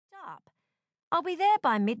I'll be there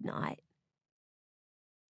by midnight.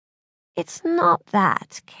 It's not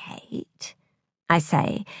that, Kate, I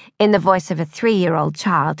say, in the voice of a 3-year-old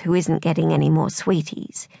child who isn't getting any more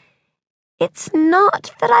sweeties. It's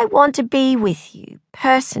not that I want to be with you,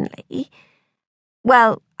 personally.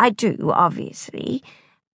 Well, I do, obviously.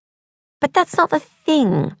 But that's not the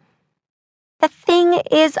thing. The thing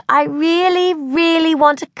is, I really, really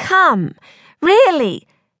want to come. Really.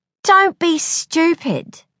 Don't be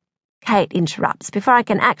stupid, Kate interrupts before I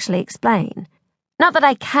can actually explain. Not that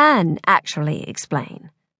I can actually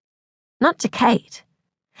explain. Not to Kate.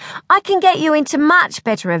 I can get you into much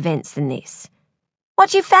better events than this.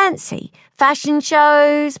 What do you fancy? Fashion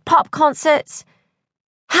shows? Pop concerts?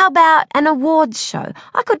 How about an awards show?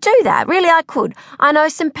 I could do that, really I could. I know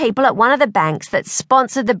some people at one of the banks that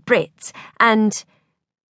sponsor the Brits and...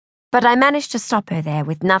 But I managed to stop her there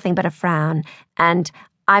with nothing but a frown and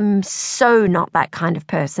I'm so not that kind of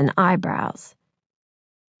person eyebrows.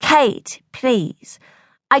 Kate, please.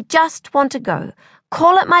 I just want to go.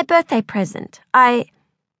 Call it my birthday present.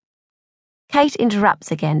 Kate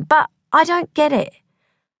interrupts again, but I don't get it.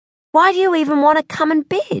 Why do you even want to come and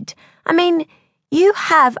bid? I mean, you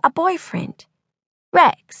have a boyfriend.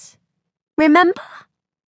 Rex, remember?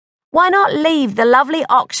 Why not leave the lovely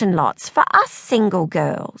auction lots for us single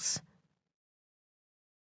girls?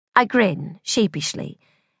 I grin sheepishly,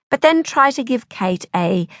 but then try to give Kate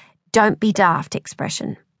a don't be daft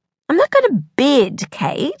expression. I'm not going to bid,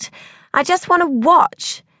 Kate. I just want to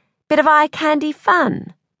watch. Bit of eye candy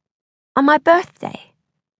fun. On my birthday.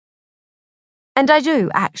 And I do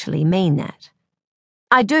actually mean that.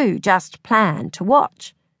 I do just plan to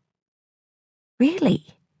watch. Really?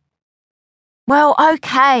 Well,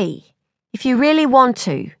 okay, if you really want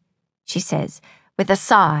to, she says, with a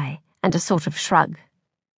sigh and a sort of shrug.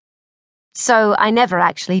 So I never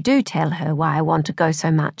actually do tell her why I want to go so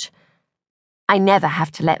much. I never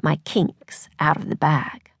have to let my kinks out of the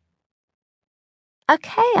bag.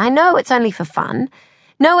 Okay, I know it's only for fun.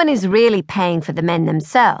 No one is really paying for the men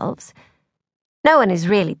themselves. No one is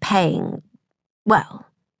really paying, well,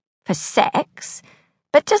 for sex,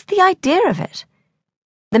 but just the idea of it.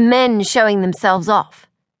 The men showing themselves off.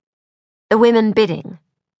 The women bidding.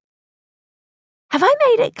 Have I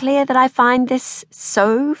made it clear that I find this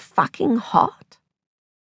so fucking hot?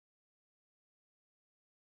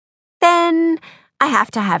 Then I have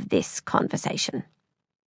to have this conversation.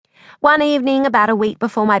 One evening, about a week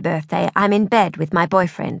before my birthday, I'm in bed with my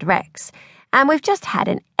boyfriend, Rex, and we've just had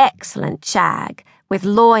an excellent shag with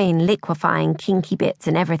loin liquefying kinky bits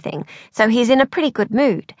and everything, so he's in a pretty good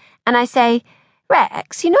mood. And I say,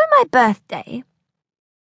 Rex, you know my birthday?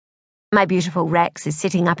 My beautiful Rex is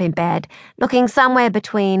sitting up in bed, looking somewhere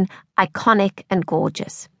between iconic and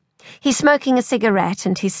gorgeous. He's smoking a cigarette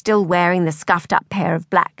and he's still wearing the scuffed-up pair of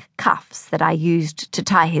black cuffs that I used to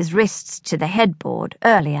tie his wrists to the headboard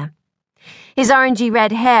earlier. His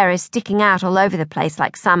orangey-red hair is sticking out all over the place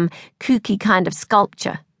like some kooky kind of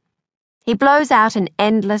sculpture. He blows out an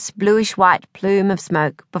endless bluish-white plume of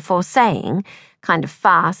smoke before saying, kind of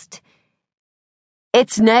fast,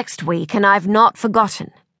 "It's next week and I've not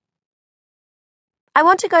forgotten." I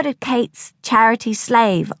want to go to Kate's charity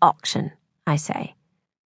slave auction, I say.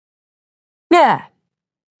 Yeah,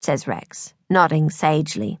 says Rex, nodding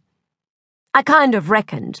sagely. I kind of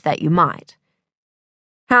reckoned that you might.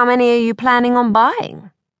 How many are you planning on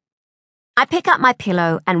buying? I pick up my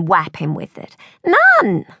pillow and whap him with it.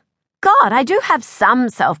 None! God, I do have some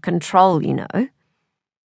self-control, you know.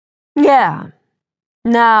 Yeah,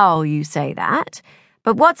 now you say that,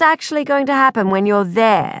 but what's actually going to happen when you're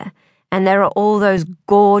there and there are all those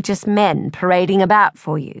gorgeous men parading about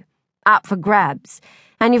for you, up for grabs,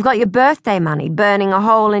 and you've got your birthday money burning a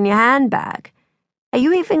hole in your handbag? Are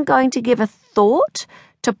you even going to give a thought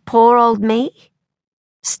to poor old me?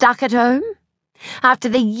 Stuck at home? After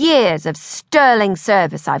the years of sterling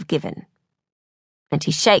service I've given. And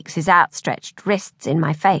he shakes his outstretched wrists in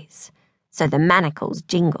my face, so the manacles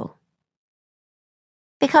jingle.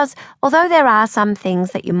 Because although there are some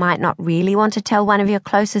things that you might not really want to tell one of your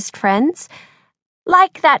closest friends,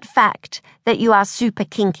 like that fact that you are super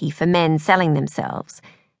kinky for men selling themselves,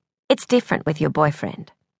 it's different with your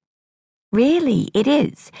boyfriend. Really, it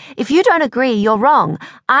is. If you don't agree, you're wrong.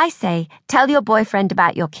 I say, tell your boyfriend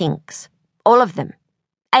about your kinks. All of them.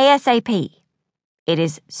 ASAP. It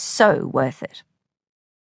is so worth it.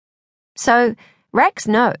 So, Rex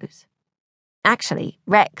knows. Actually,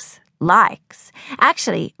 Rex likes.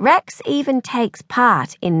 Actually, Rex even takes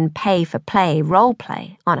part in pay-for-play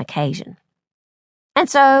role-play on occasion. And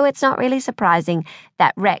so it's not really surprising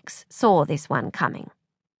that Rex saw this one coming.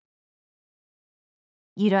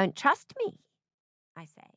 You don't trust me, I say.